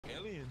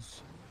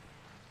guns.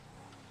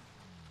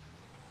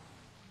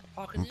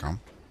 Okay.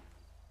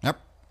 Yep.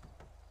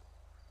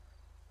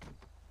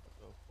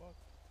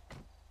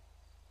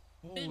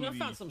 Hey, I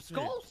found some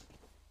skulls.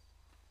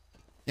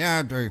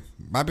 Yeah,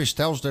 Babis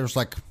tells there's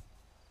like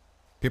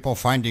people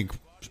finding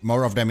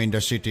more of them in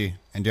the city,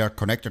 and they are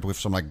connected with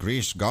some like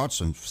Greece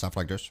gods and stuff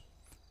like this.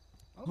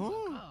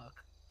 Oh my god.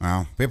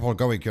 Wow, people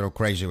going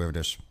crazy with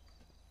this.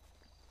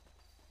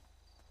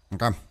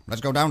 Okay,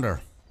 let's go down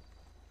there.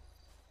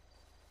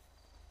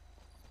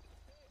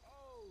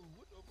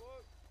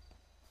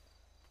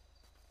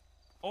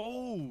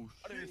 Oh,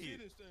 I didn't see shit.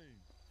 this thing.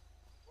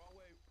 Wrong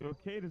way.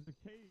 Okay, there's a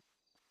cave.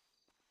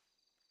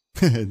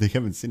 They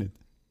haven't seen it.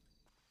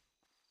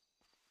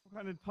 What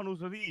kind of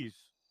tunnels are these?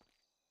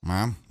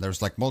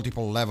 There's like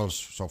multiple levels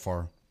so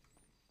far.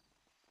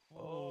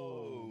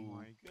 Oh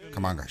my god.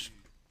 Come on, guys.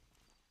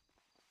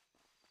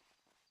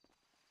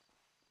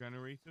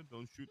 Generator,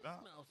 don't shoot that.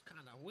 Smells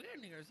kind of weird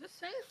in here. Is this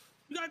safe?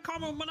 You got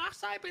carbon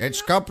monoxide?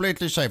 It's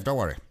completely safe, don't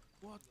worry.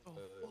 What the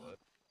fuck?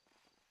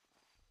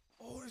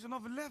 Oh, there's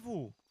another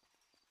level.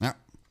 Yeah.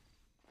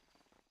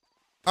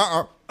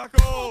 Uh-oh.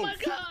 Oh my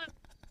god!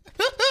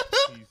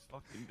 He's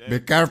fucking dead. Be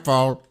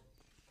careful.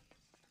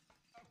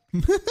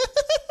 He's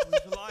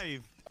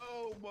alive.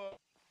 Oh my.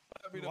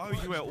 Why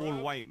would you wear all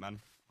white, man?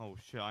 Oh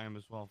shit, I am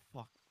as well.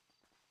 Fuck.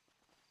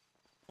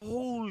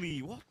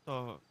 Holy, what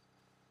the?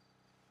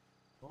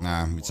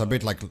 Nah, it's a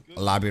bit like a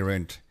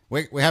labyrinth.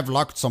 We have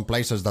locked some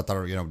places that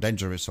are,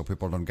 dangerous so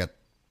people don't get,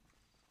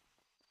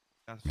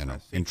 That's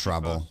in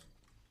trouble.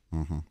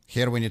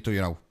 Here we need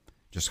to,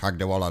 just hack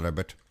the wall out a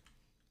bit.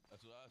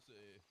 That's what I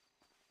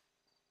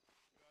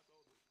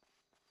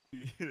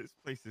said. This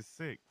place is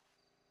sick.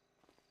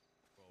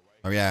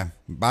 Oh yeah,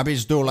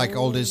 Babbies do like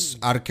all this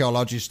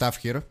archaeology stuff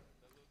here.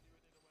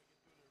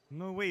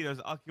 No way,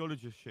 there's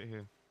archaeologist shit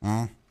here.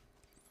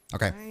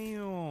 Okay.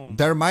 Damn.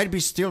 There might be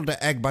still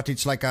the egg, but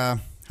it's like a,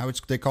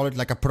 they call it,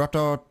 like a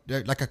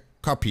like a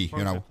copy,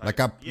 Prototype. like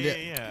a...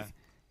 Yeah.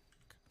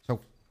 So...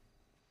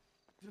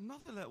 There's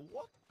another level.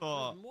 What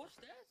the? More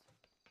stairs?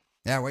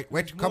 Yeah,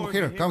 wait, come more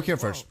here, over come here here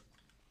as well. first.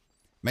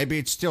 Maybe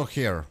it's still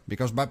here,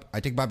 because I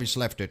think Babbies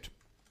left it.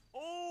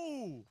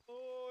 Oh!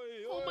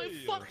 Oh my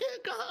fucking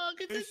god!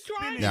 Get this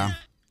dry. Yeah.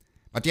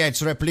 But yeah,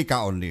 it's replica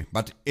only.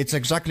 But it's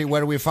exactly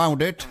where we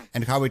found it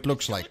and how it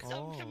looks like.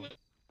 Oh.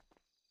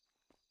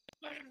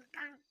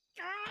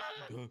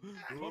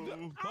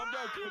 Calm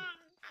down, kid.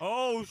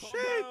 Oh Calm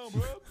shit! down,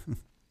 bro.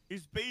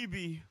 His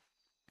baby.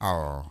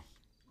 Oh.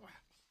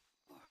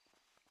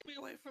 Get me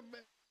away from me.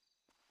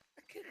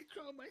 I can't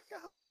control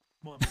myself.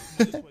 Come on,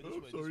 this way,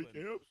 I'm sorry,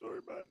 this way. I'm sorry,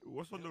 man.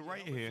 What's on the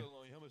right Helmet here? still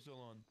on, helmet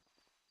still on.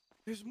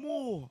 There's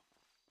more.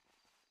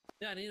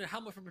 Yeah, I need a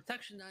helmet for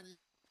protection.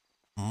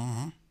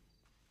 Come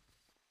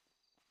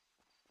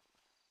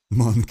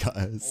on,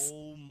 guys.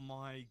 Oh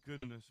my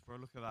goodness, bro!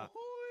 Look at that.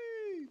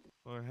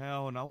 Oh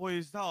hell no! What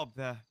is that up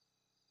there?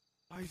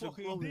 Why is it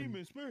Fucking glowing?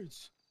 demon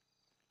spirits.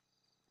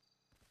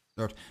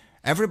 But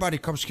everybody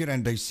comes here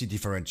and they see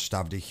different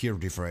stuff. They hear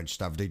different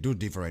stuff. They do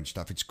different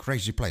stuff. It's a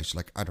crazy place.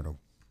 Like, I don't know.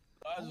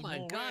 Oh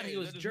my god, he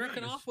was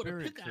jerking off with a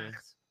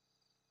pickaxe.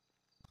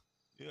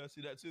 Yeah, I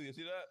see that too. You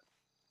see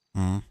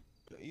that?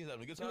 He's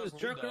having a good He time. was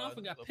before jerking died. off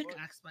and got What the fuck?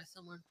 pickaxed by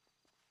someone.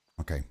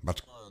 Okay,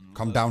 but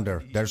come down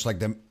there. There's like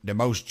the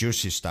most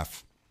juicy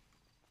stuff.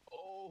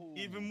 Oh.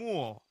 Even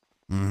more.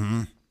 Oh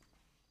my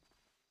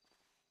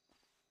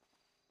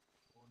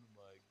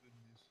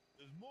goodness.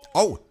 There's more.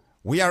 Oh,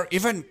 we are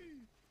even...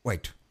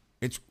 Wait,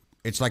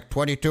 it's like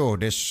 22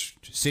 this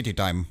city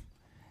time.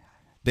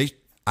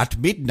 At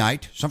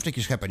midnight, something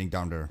is happening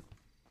down there.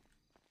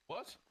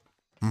 What?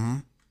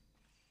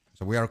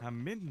 So we are At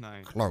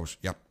midnight. close.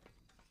 Yep.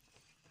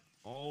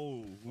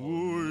 Oh,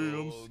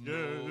 No, I'm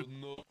scared.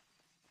 No.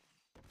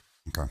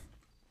 Okay.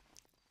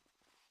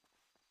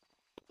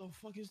 What the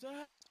fuck is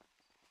that?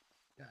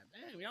 God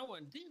damn, y'all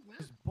went deep, man.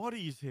 His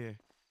body's here.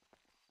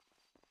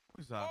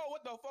 What is that? Oh,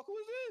 what the fuck? Who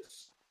is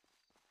this?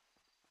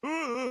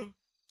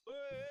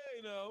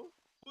 Hey, now.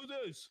 Who's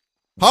this?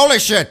 Holy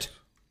shit!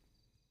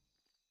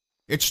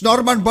 It's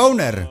Norman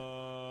Boner.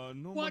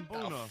 Norman What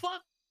Boner. the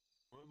fuck?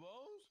 More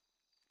bones?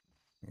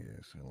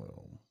 Yes,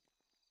 hello.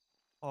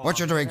 Oh, What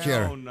you doing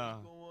here? hell no.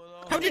 What's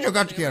going on? How did you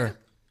get here?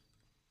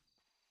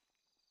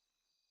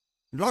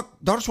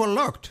 Doors were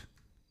locked.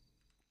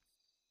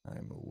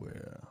 I'm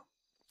aware.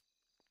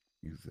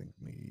 You think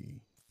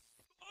me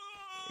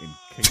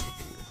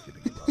incapable of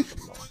getting around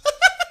the lock.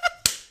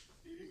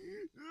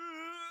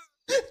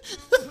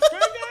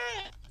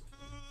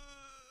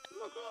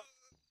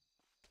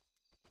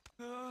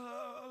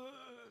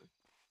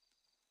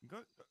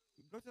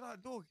 Go to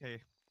that door,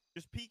 okay?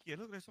 Just peek it.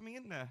 Look, there's something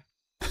in there.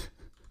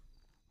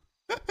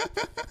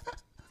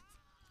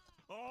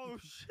 Oh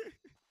shit!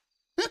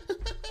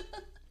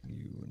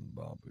 You and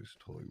Barbers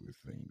toy with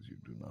things you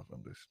do not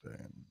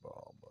understand,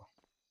 Barber.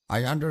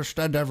 I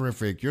understand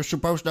everything. You're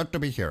supposed not to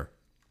be here.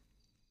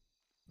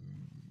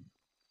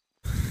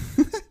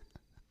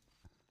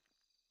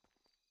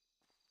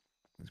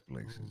 This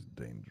place is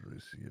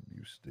dangerous, yet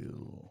you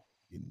still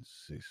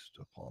insist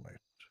upon it.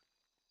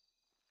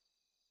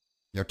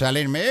 You're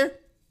telling me?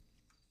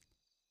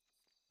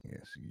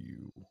 Yes,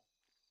 you.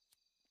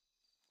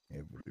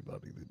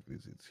 Everybody that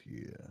visits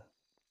here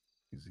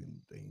is in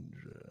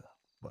danger,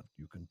 but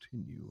you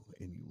continue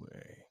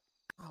anyway.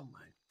 Oh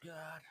my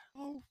god.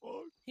 Oh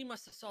fuck. He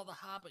must have saw the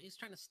Hobbit. He's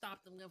trying to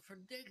stop them from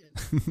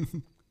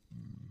digging.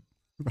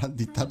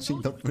 Randy Everyone touching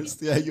knows the we first.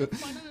 can Yeah, you.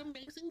 find an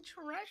amazing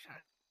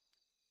treasure.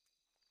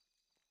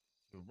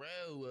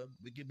 Well,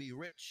 we could be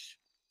rich.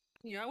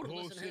 Yeah, I would The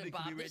whole listen to him, city could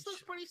be Bob. This rich.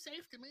 looks pretty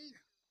safe to me.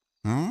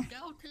 Hmm?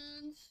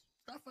 Skeletons,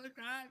 stuff like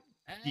that.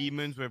 eggs.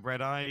 Demons with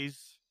red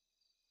eyes.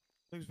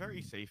 Looks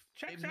very safe.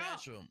 Checks Seems out.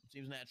 natural.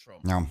 Seems natural.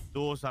 No.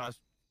 Doors that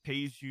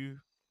pays you.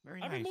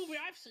 Very Every nice. movie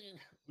I've seen,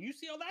 you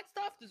see all that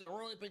stuff, there's a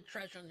really big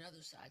treasure on the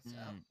other side. So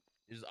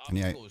There's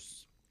Yeah.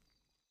 obstacles.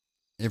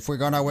 If we're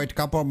gonna wait a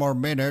couple more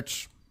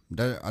minutes,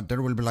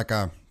 there will be like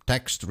a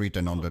text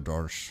written on the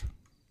doors.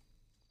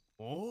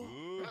 Oh.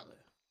 Ooh. really,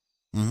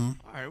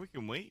 Mm-hmm. All right, we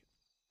can wait.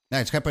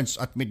 Yeah, it happens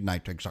at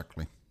midnight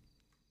exactly.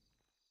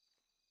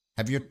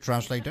 Have you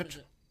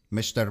translated,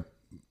 Mr.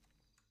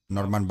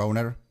 Norman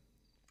Boner?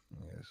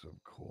 Yes,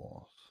 of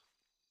course.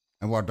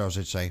 And what does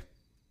it say?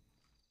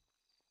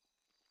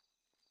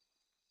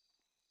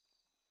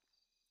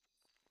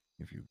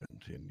 If you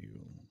continue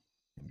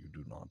and you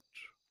do not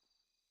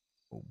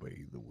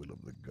obey the will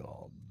of the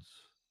gods,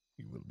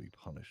 you will be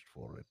punished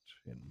for it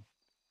in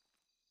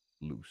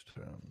loose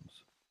terms.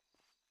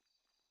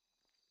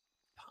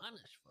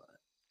 punished for it.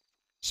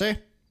 See?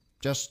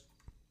 Just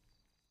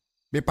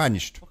be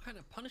punished. What kind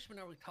of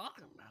punishment are we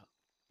talking about?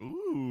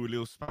 Ooh,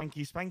 little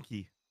spanky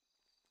spanky.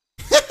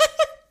 I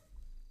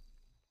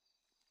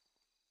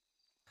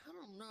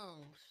don't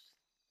know.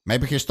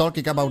 Maybe he's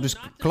talking about this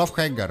Not to cloth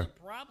be hanger. rude,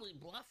 probably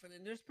bluffing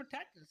and just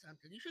protecting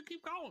something. You should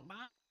keep going,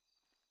 man.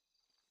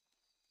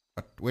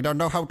 But we don't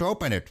know how to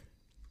open it.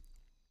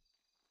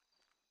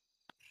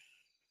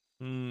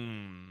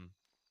 Hmm.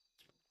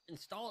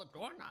 Install a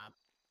doorknob.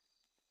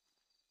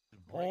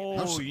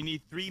 Oh, you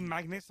need 3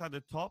 magnets at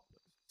the top,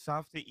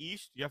 south to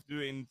east. You have to do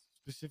it in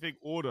specific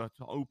order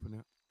to open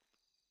it.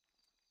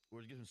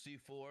 We're getting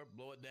C4,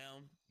 blow it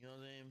down. You know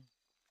what I'm saying?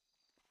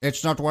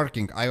 It's not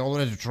working. I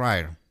already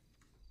tried.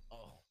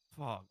 Oh,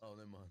 Fuck. oh,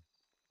 never mind.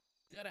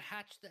 You gotta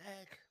hatch the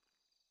egg.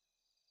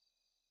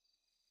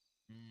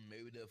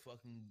 Maybe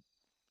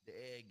the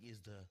egg is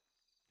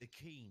the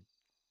key.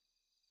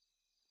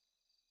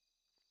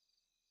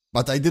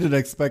 But I didn't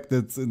expect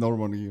it in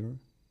Norman here.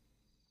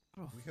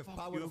 How the We have fuck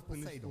power you of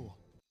open this Poseidon. door?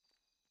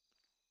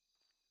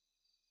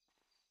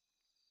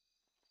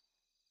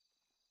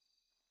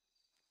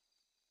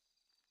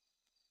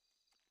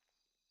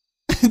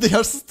 They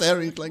are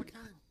staring like... What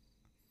time?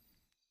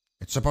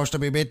 It's supposed to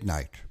be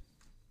midnight.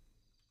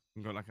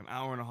 We've got like an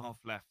hour and a half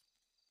left.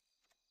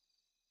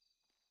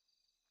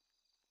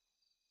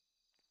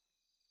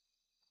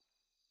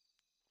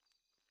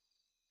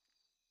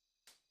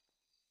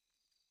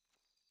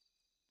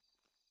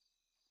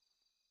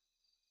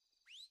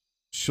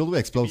 Should we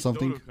explode Maybe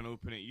something? Dodo can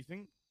open it, you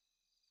think?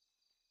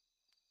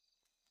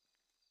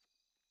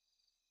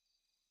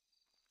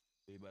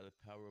 By the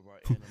power of our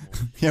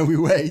animals. Yeah, we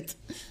wait.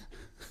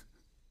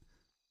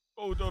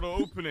 Oh, Dodo,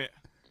 open it.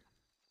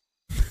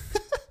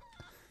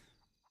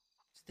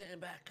 Stand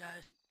back,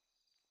 guys.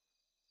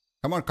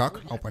 Come on, cock.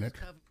 We got Open this it.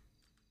 covered.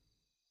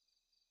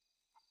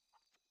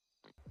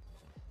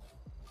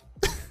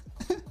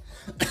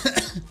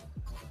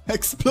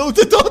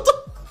 Exploded out.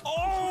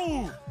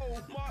 Oh!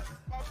 Oh, my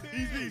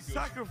He's being pig.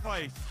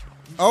 sacrificed.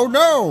 Oh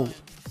no!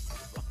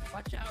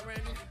 Watch out,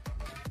 Randy.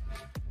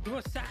 You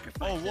want to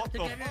sacrifice Oh, them what to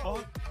the get it?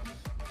 fuck?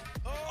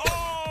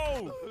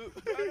 Oh!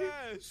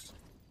 Badass!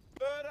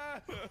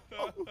 Badass!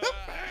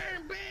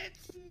 Burn,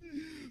 bitch!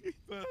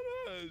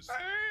 Badass!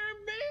 Burn,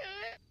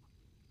 bitch!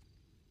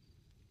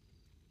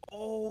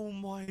 Oh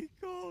my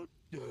god.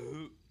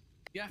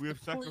 You have We to have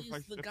please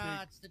sacrificed the the pig.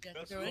 gods to get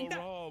That's through. so Ain't that,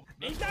 wrong.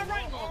 ain't That's that so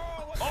right, wrong.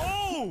 Lord?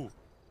 Oh!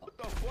 What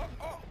the fuck?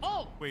 Oh!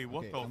 Oh! Wait, what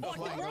Okay, the I'm fuck? fuck?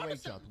 flying What away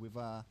is shot it? with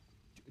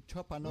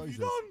chopper What have noises.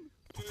 you done?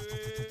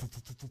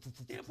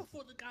 Stand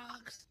before the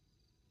gods.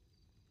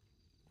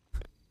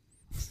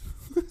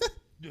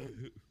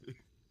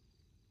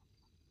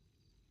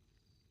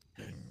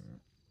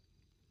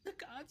 The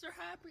gods are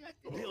happy. I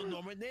think. Nail,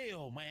 Norman,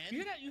 nail, man.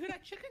 You hear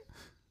that chicken?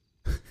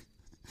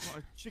 Not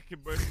a chicken,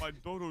 but it's my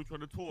Dodo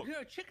trying to talk. You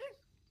hear a chicken?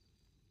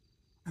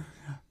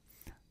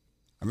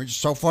 I mean,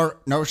 so far,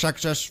 no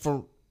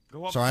successful.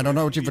 Go up So to I don't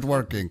it. know if It's it's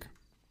working.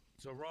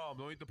 So, Rob,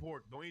 don't eat the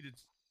pork. Don't eat it.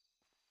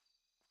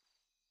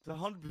 It's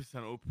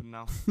 100% open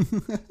now.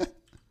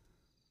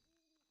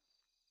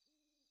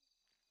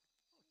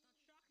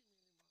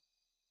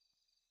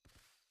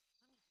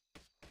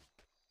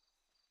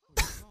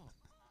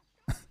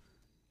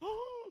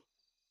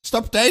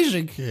 Stop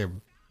tasing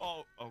him.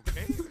 Oh,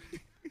 okay.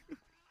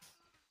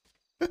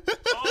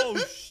 Oh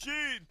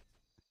shit!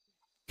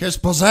 He's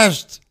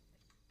possessed.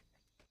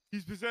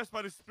 He's possessed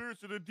by the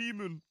spirits of the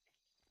demon.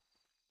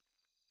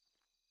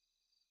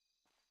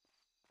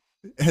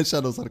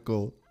 Shadows are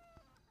cool.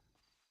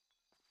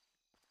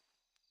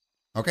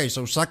 Okay,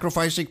 so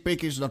sacrificing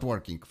pig is not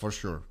working, for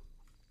sure.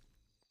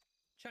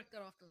 Check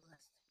that off the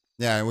list.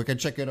 Yeah, we can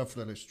check it off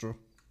the list, true.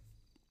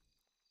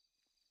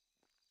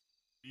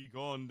 Be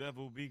gone,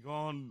 devil, be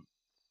gone.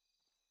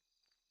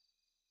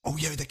 Oh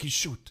yeah, they can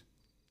shoot.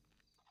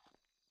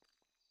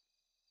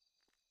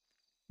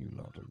 You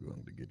lot are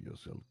going to get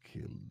yourself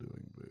killed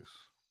doing this.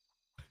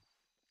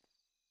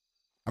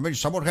 I mean,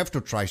 someone have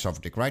to try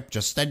something, right?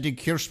 Just standing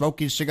here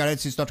smoking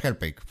cigarettes is not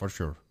helping, for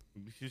sure.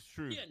 This is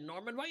true. Yeah,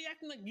 Norman, why are you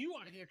acting like you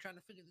out here trying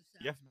to figure this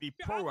out? You have to be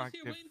Yeah, I was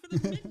here proactive. waiting for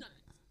this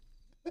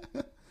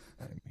midnight.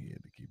 I'm here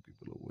to keep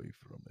people away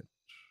from it.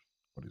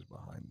 What is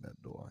behind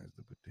that door has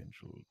the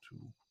potential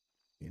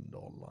to end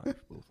all life,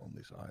 both on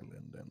this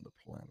island and the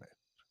planet.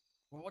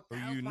 Well, what the Oh,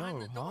 hell's you behind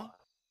know, the door?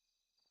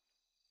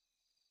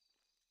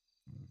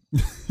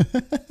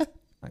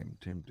 I'm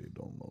tempted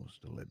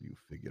almost to let you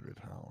figure it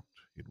out.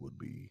 It would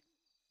be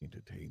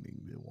entertaining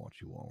to watch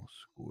you all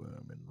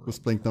squirm and Who's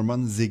run. playing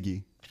Norman?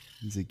 Ziggy.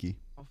 Ziggy.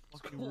 How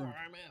fucking Squirm rude.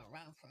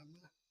 around from me.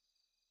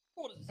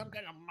 What is it, some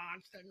kind of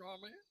monster,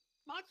 Norman?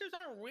 Monsters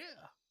are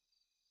real.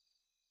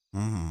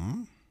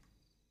 Mm-hmm.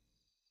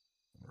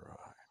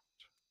 Right.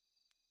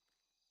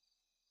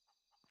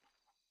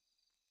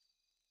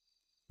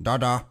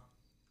 Dada.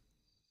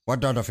 What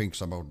Dada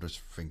thinks about this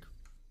thing?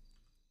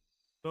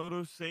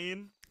 Dodo's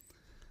saying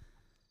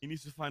he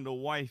needs to find a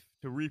wife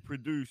to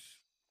reproduce.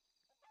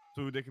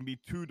 So there can be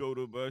 2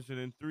 dodo birds and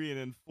then 3 and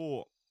then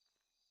 4.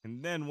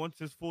 And then once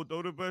there's 4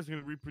 dodo birds, they're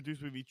going to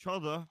reproduce with each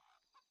other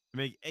to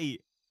make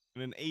 8.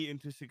 And then 8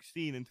 into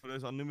 16 until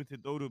there's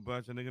unlimited dodo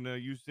birds. And they're going to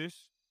use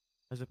this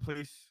as a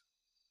place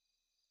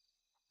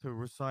to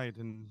reside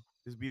and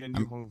this be their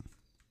new home.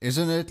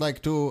 Isn't it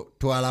like to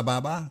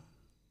Alabama?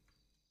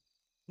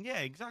 Yeah,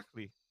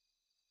 exactly.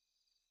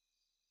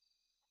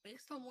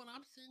 Based on what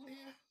I'm seeing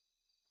here,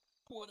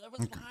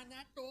 whatever's behind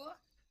that door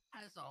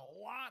has a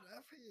lot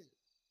of it.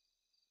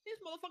 These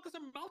motherfuckers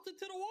are melted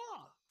to the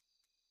wall.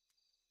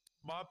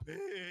 My pig.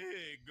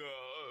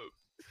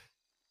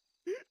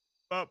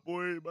 Fat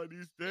boy, but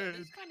he's Yeah, dead.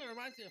 this kind of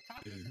reminds me of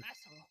Tacos, and I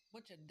saw a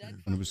bunch of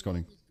dead Anubis fucking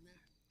calling. zombies in there.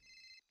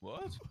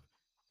 What?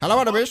 Hello,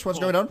 Anubis. What's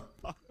going on?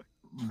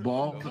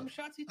 Bob, Some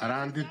shots he takes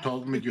Randy inside.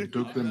 told me you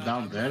took them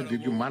down there.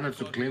 Did you manage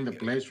to clean the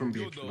place from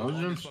the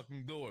explosions?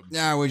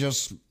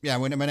 Yeah,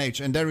 we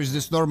managed. And there is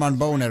this Norman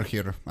Boner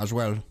here as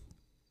well.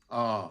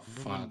 Oh,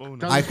 fuck. Boner.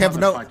 Tell I this have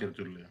no- motherfucker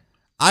to leave.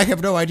 I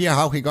have no idea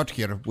how he got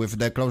here with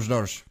the closed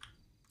doors.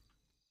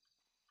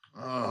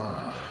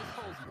 Oh, This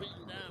hole's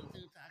beaten down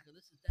too, Taco.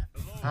 This is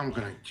definitely. I'm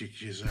gonna kick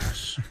his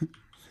ass.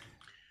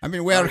 I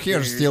mean, we are here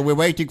Okay. still. We're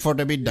waiting for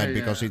the midnight Yeah,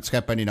 because yeah. it's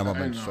happening in a I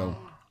moment. know. So,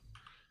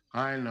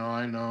 I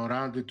know.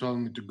 Randy told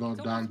me to go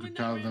It's down almost to midnight,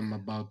 tell Randy. them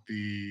about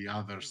the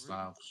other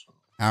stuff. So.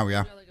 oh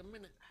yeah. Yeah, like a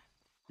minute.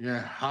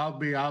 Yeah, I'll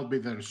be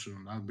there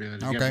soon. I'll be there.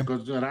 Okay. Yeah,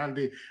 because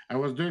Randy, I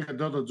was doing a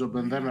dodo job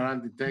and then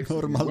Randy texted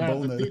me, Normal where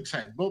are the boner. dig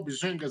sites? Bobby's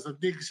showing us the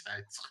dig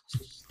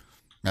sites.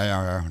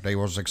 Yeah. They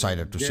was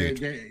excited to see it.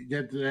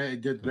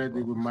 Get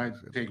ready. We might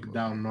take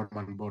down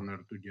Norman Bonner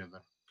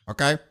together.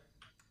 Okay.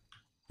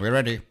 We're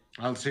ready.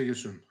 I'll see you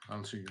soon.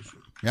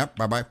 Yep.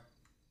 Bye.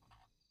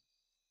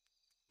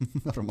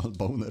 Normal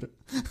Boner.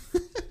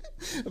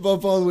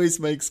 Bob always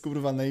makes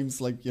kurwa names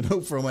like, you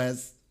know, from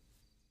S.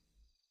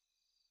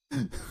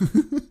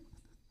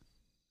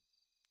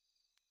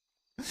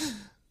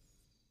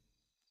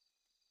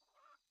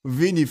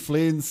 Vinnie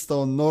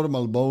Flintstone,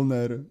 Normal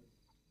Boner,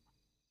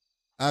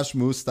 Ash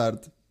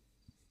Mustard.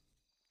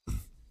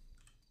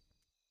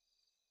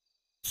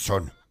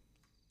 Son.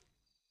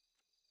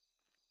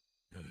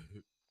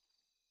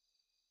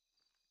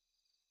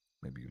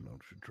 Maybe you lot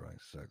should try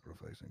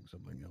sacrificing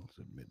something else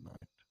at midnight.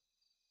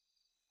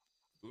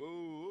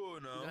 Ooh, You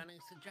no. got any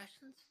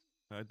suggestions?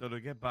 Dodo,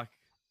 get back.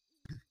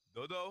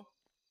 Dodo,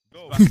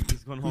 go.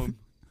 He's gone home.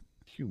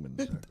 Human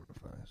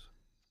sacrifice.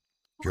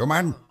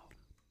 Human?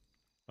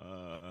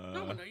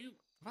 Norman, are you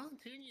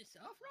volunteering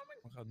yourself,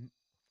 Norman?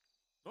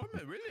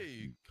 Norman,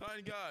 really?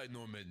 Kind guy,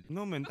 Norman.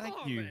 Norman, thank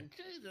Come on, you. man.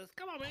 Jesus,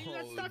 come on, man. You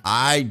got Oh, stuff.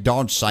 I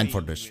don't sign for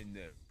Wait a this.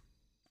 minute.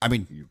 I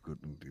mean, You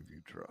couldn't if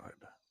you tried.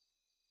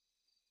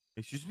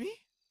 Excuse me?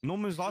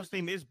 Norman's last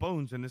name is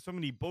Bones, and there's so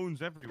many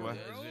bones everywhere.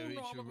 Yeah. Oh, very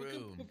Norman,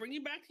 true. we'll bring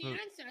you back to your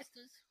Look.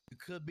 ancestors. It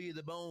could be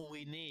the bone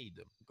we need.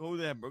 Go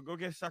there, bro. Go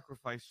get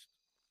sacrificed.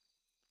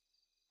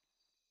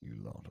 You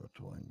lot are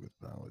toying with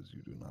powers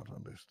you do not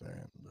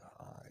understand.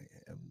 I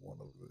am one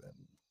of them.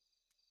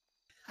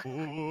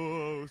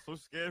 Oh, so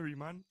scary,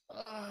 man.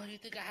 Oh, you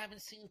think I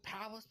haven't seen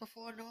powers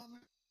before,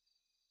 Norman?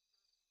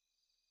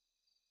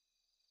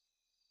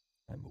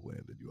 I'm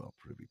aware that you are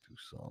privy to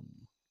some.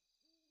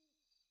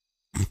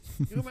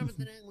 You remember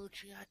the name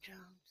Lucia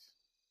Jones?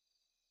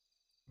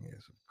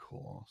 Yes, of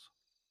course.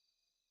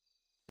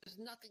 There's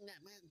nothing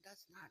that man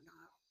does not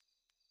know.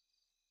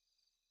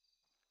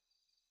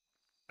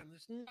 And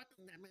there's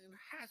nothing that man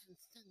hasn't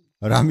seen.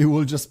 Rami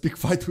will just pick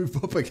fight with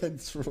Bob again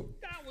through.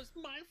 That was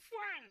my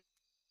friend.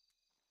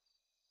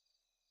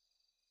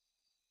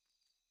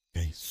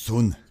 Okay,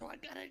 soon. So I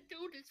gotta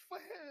do this for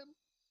him.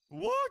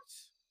 What?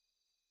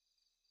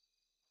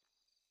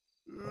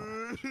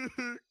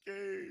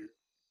 Okay.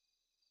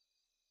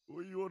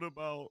 What are you on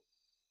about?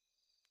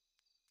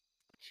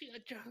 Chia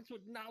Jones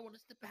would not want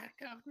us to back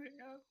down right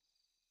now.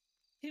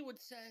 He would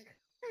say,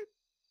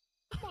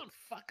 "Come on,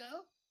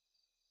 fucko.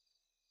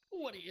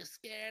 What are you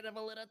scared of,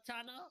 a little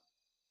tunnel?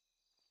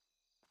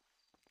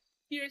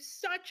 You're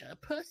such a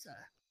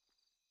pusser."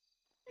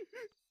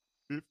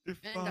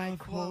 55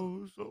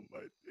 holes on my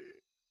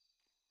dick.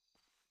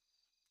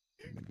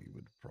 And he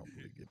would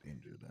probably get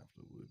injured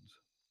afterwards.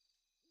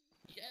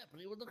 Yeah, but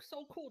he would look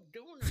so cool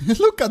doing it.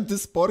 Look at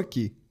this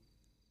Porky.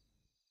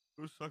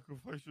 Go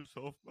sacrifice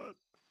yourself, man.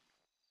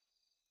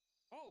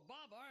 Oh,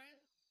 Bob,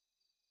 alright.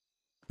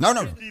 No,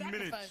 no. 15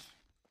 minutes.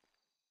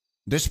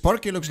 This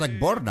Porky looks like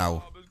bored now.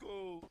 Bob, let's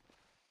go.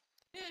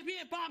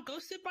 Yeah, Bob, go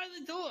sit by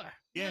the door.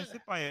 Yeah,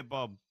 sit by it,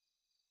 Bob.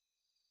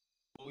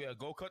 Oh yeah,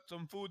 go cut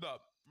some food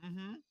up.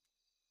 Mm-hmm.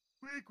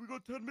 Quick, we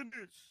got 10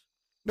 minutes.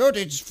 Dude,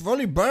 it's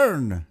fully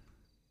burned.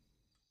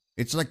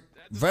 It's like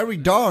very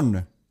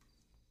done.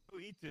 Go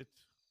eat it.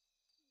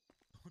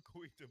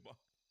 Go eat it, Bob.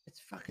 It's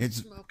fucking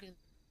It's- smoking.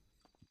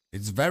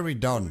 It's very We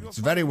done. got It's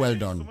very 5 well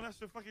minutes. done. Someone has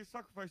to fucking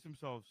sacrifice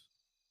themselves.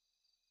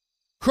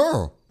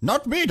 Who?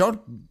 Not me.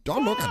 Don't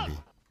look at me.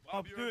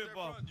 Bob, do you're it, there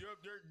Bob. front.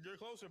 You're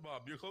closer,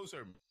 Bob. You're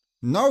closer.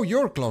 No,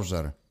 you're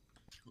closer.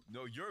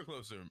 No, you're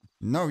closer.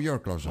 No, you're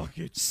closer. Fuck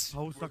it. I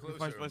will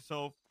sacrifice closer.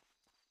 myself.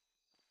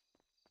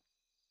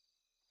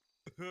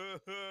 Wendy!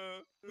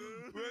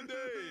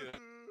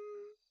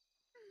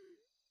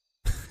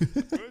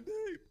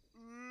 Wendy!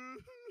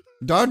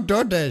 Don't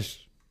do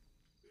this.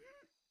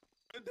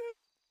 Wendy!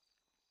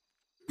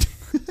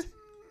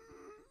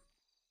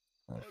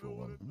 I, I for don't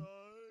want one, to die.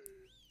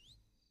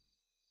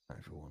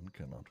 I, for one,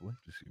 cannot wait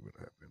to see what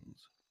happens.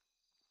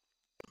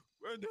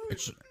 Wendy!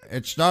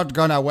 It's not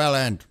gonna well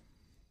end.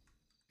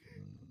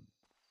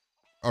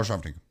 Or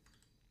something.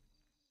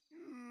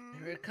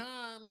 Here it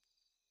comes.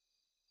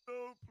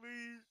 No,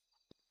 please.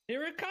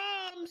 Here it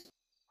comes.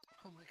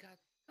 Oh my god,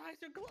 eyes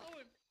are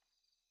glowing.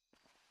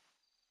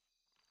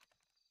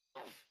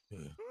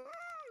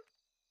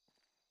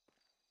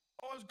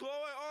 Oh, it's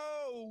glowing!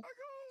 Oh! I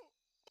go.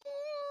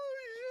 Oh,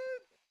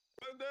 shit!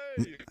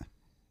 Wendy!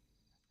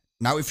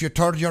 Now, if you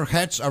turn your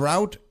heads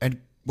around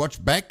and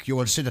watch back, you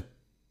will see the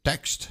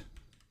text.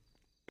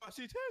 I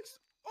see text!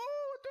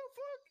 Oh, what the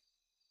fuck?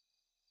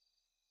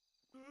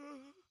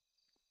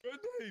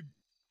 Wendy!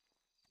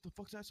 What the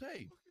fuck's that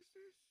say?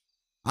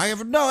 I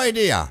have no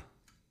idea.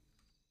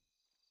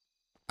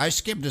 I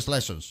skipped these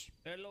lessons.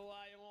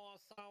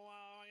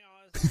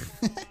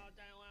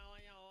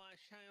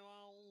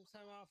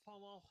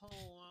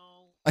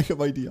 I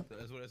have idea.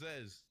 That's what it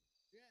says.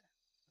 Yeah,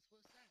 that's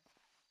what it says.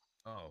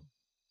 Oh.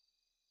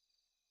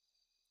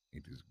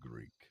 It is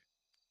Greek.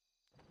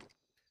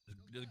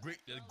 Does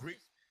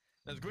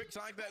Greek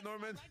sound like that,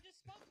 Norman? I just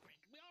spoke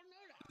Greek. We all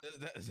know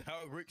that. Is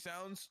how Greek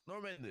sounds?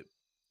 Norman?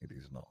 It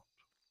is not.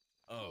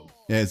 Oh.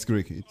 Yeah, it's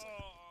Greek. It's...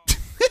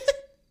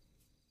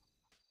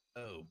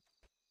 Oh.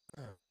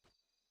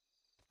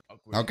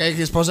 Okay,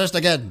 he's possessed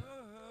again.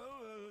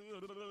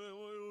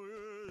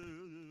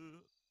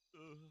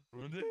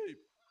 Wendy!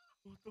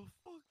 What the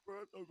fuck, bro?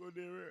 Don't go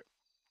near it.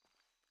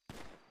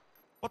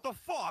 What the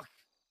fuck?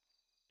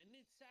 I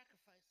need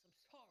sacrifice. I'm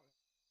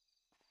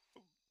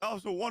sorry. That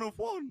was a 1 of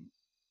 1.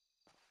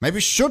 Maybe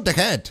shoot the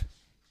head.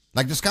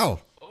 Like the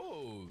skull.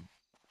 Oh!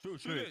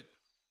 Shoot it!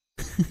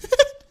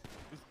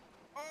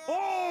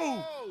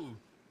 Oh!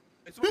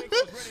 It's when he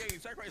goes ready,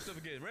 sacrifice stuff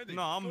again. Ready?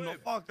 No, I'm not.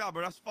 Fuck that,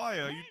 bro. That's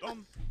fire. You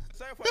dumb.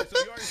 Sacrifice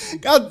stuff. You already.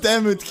 God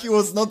damn it, he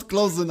was not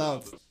close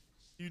enough.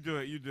 You do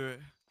it. You do it.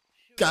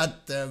 God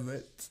damn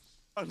it.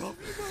 I love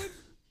you, man.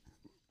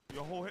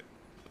 Your whole head.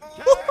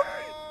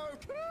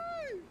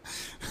 Okay!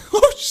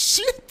 Oh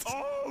shit.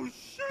 Oh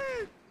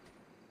shit!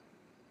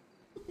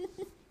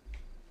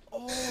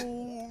 Oh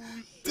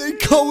shit! They're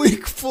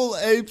going full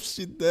ape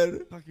shit there.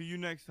 Taka, you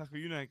next. Taka,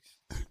 you next.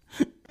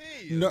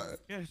 Me! No,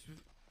 Yes.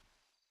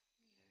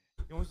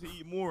 He wants to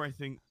eat more, I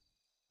think.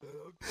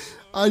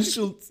 I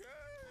should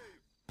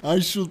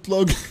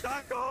log.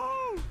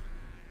 Taco!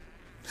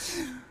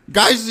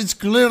 Guys, it's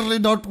clearly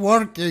not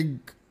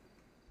working.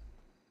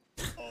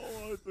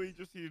 Oh, I thought he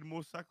just needed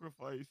more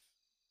sacrifice.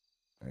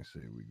 I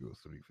say we go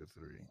 3 for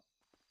 3.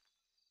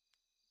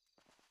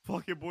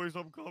 Fuck it, boys.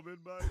 I'm coming,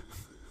 man.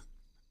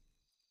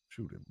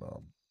 Shoot it,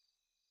 Bob.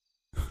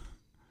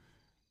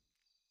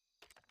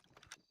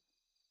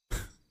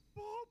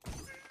 Bob,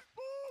 please,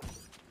 Bob.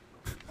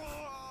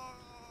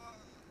 Ah.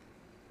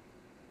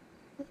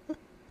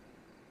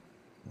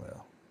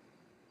 Well,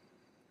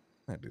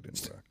 that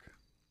didn't work.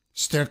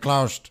 Still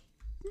closed.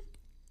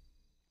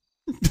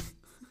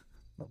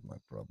 Not my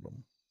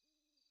problem.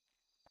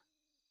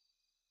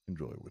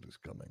 Enjoy what is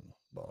coming,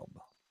 Bob.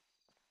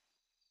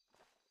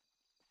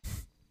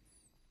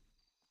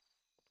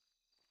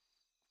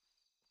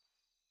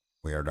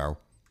 Weirdo.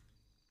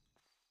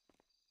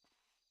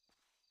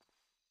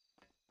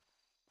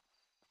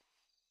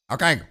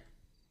 Okay.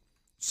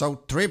 So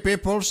 3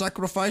 people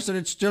sacrificed and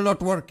it's still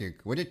not working.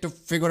 We need to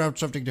figure out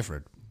something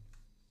different.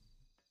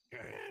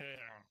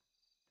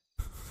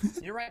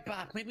 You're right,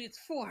 Bob. Maybe it's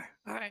 4.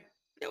 All right.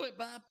 Do it,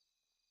 Bob.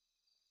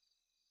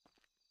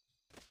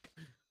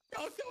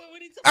 Don't do it. We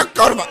need Ah, some.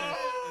 karma!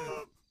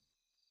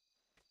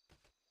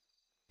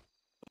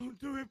 Don't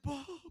do it,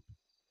 Bob.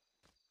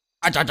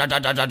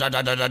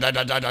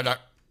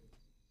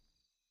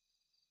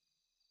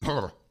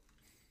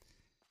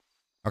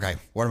 Okay,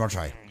 one more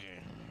try.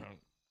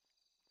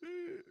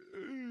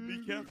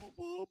 Be careful,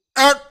 Bob.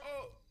 Ah!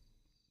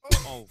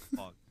 Oh,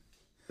 fuck.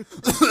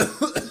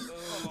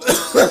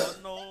 Oh,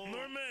 no.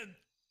 Norman!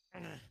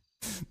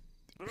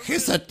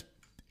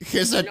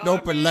 He said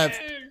nope and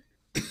left.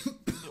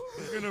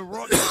 We're gonna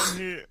rot down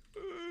here.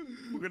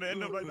 We're gonna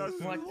end up like that.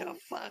 What the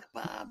fuck,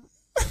 Bob?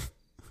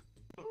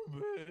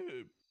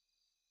 Babe.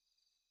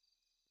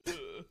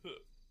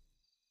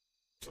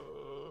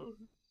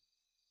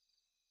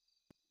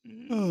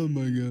 Oh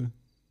my god.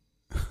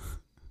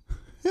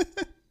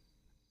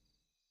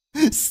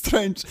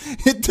 Strange.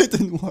 It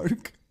didn't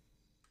work.